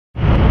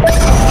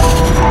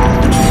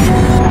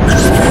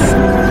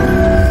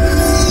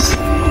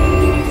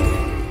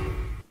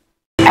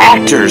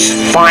Actors'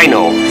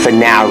 final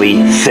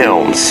finale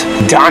films.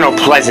 Donald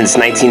Pleasence,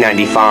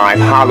 1995,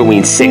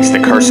 Halloween 6, The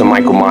Curse of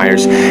Michael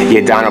Myers.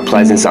 Yeah, Donald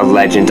Pleasence, a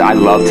legend. I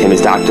loved him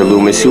as Dr.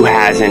 Loomis. Who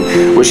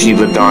hasn't? Wish he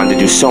lived on to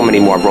do so many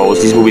more roles.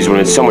 These movies would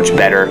have been so much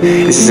better.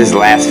 This is his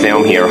last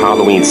film here,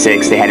 Halloween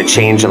 6. They had to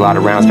change a lot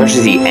around,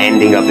 especially the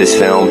ending of this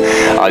film,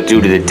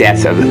 due to the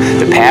death of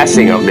the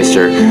passing of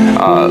Mr.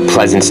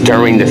 Pleasence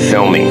during the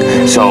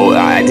filming. So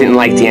I didn't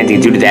like the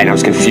ending due to that, and I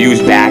was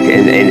confused back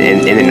in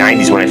the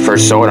 90s when I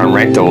first saw it on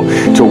rental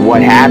to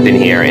what happened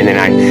here, and then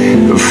I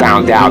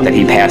found out that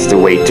he passed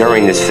away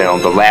during this film,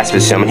 the last of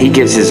his film, and he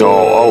gives his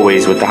all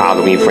always with the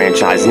Halloween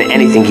franchise and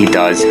anything he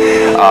does.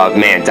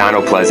 Man,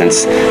 Donald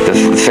Pleasence, the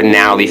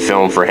finale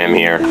film for him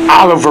here.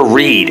 Oliver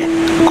Reed,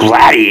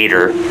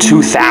 Gladiator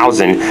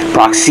 2000,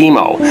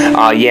 Proximo.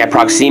 Yeah,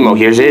 Proximo,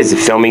 here's his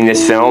filming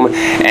this film,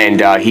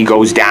 and he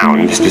goes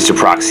down, Mr.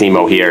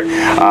 Proximo here.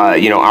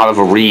 You know,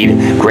 Oliver Reed,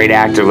 great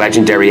actor,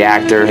 legendary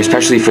actor,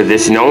 especially for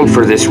this, known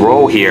for this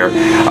role here,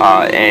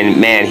 and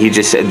man, he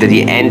just,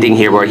 the ending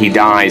here where he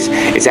dies,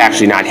 it's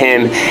actually not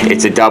him,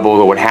 it's a double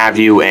or what have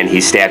you, and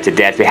he's stabbed to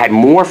death. They had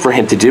more for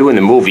him to do in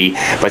the movie,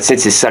 but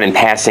since his sudden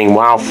passing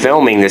while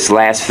filming this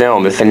last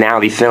film, the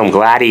finale film,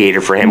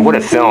 Gladiator, for him, what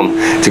a film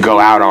to go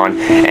out on,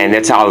 and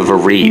that's Oliver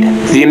Reed.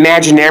 The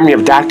Imaginarium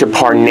of Dr.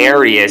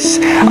 Parnarius,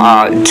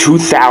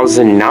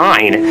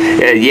 2009,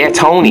 yeah,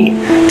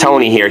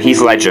 Tony here,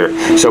 Heath Ledger.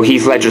 So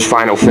Heath Ledger's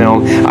final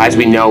film, as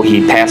we know,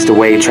 he passed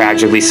away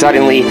tragically,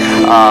 suddenly,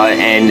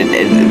 and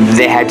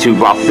they had to,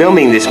 while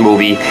filming this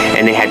movie,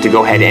 and they had to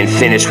go ahead and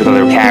finish with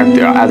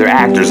other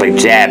actors like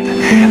Jeb,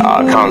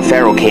 Colin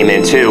Farrell came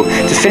in too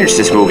to finish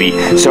this movie.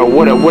 So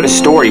what a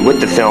story with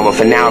the film, a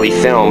finale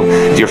film,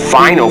 your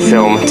final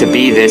film to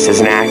be this as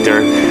an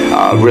actor.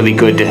 Really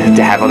good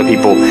to have other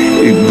people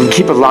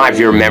keep alive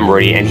your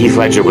memory, and Heath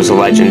Ledger was a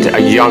legend, a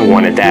young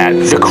one at that.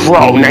 The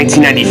Crow,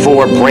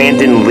 1994,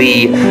 Brandon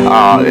Lee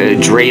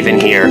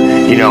Draven here.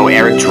 You know,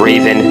 Eric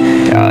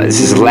Draven. This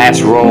is his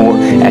last role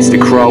as the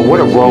Crow. What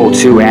a role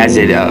too, as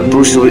it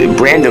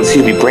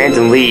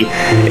Brandon Lee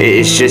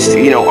is just,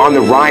 you know, on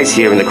the rise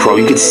here in the Crow.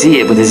 You could see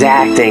it with his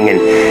acting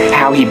and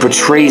how he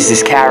portrays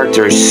this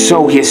character.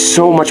 So he has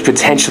so much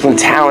potential and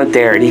talent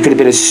there, and he could have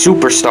been a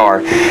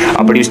superstar,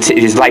 but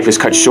his life was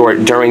cut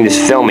short during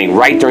this filming.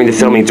 Right during the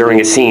filming,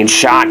 during a scene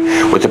shot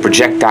with a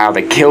projectile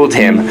that killed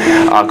him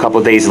a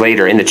couple days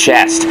later in the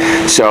chest.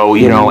 So,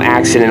 you know,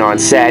 accident on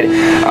set.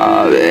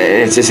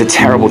 It's just a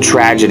terrible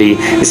tragedy.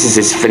 This is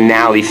his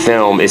finale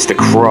film, is The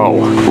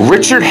Crow.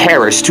 Richard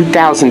Harris,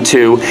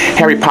 2002,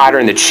 Harry Potter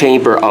and the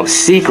Chamber of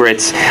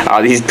Secrets.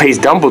 He plays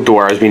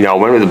Dumbledore, as we know,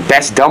 one of the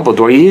best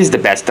Dumbledore. He is the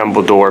best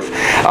Dumbledore,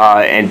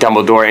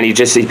 and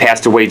he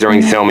passed away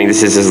during filming.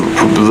 This is his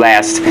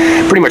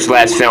pretty much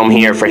last film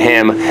here for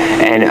him,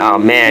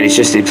 and man,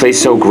 he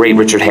plays so great,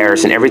 Richard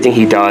Harris, and everything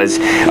he does.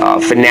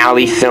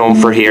 Finale film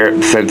for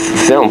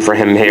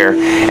him here,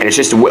 and it's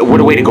just what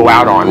a way to go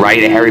out on,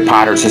 right? Harry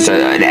Potter is just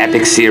an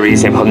epic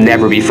series, and he'll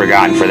never be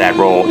forgotten for that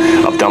role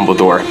of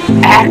Dumbledore.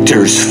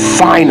 Actors'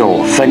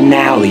 final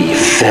finale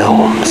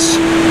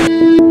films.